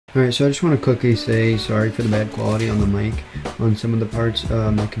Alright, so I just want to quickly say sorry for the bad quality on the mic. On some of the parts,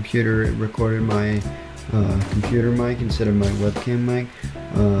 my computer recorded my computer mic instead of my webcam mic.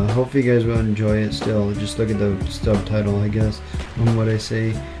 Hopefully you guys will enjoy it still. Just look at the subtitle, I guess, on what I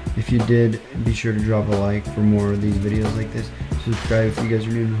say. If you did, be sure to drop a like for more of these videos like this. Subscribe if you guys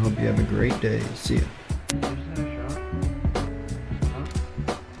are new, and hope you have a great day. See ya.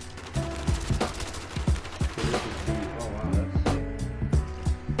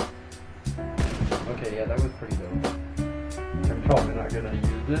 Okay, yeah, that was pretty dope. I'm probably not gonna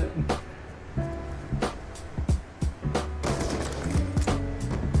use it.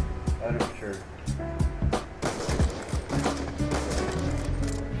 I'm sure.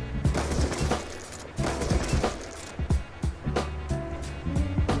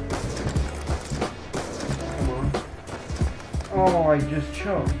 Come on. Oh, I just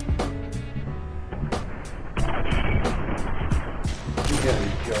choked. You gotta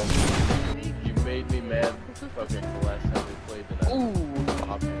be joking. You made me mad fucking the last time we played the night. Ooh!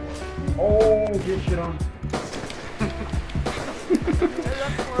 Popular. Oh, get shit on.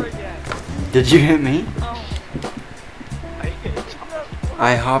 Did you hit me? Oh.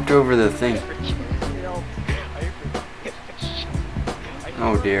 I hopped over the thing.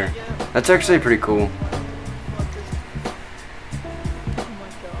 Oh dear. That's actually pretty cool.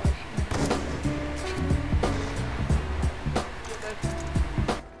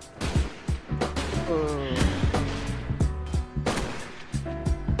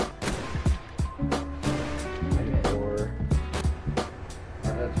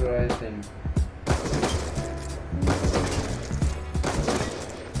 That's what I think.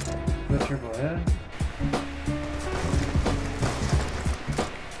 The triple head.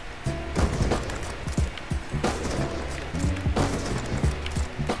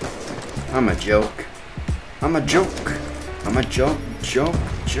 I'm a joke. I'm a joke. I'm a joke.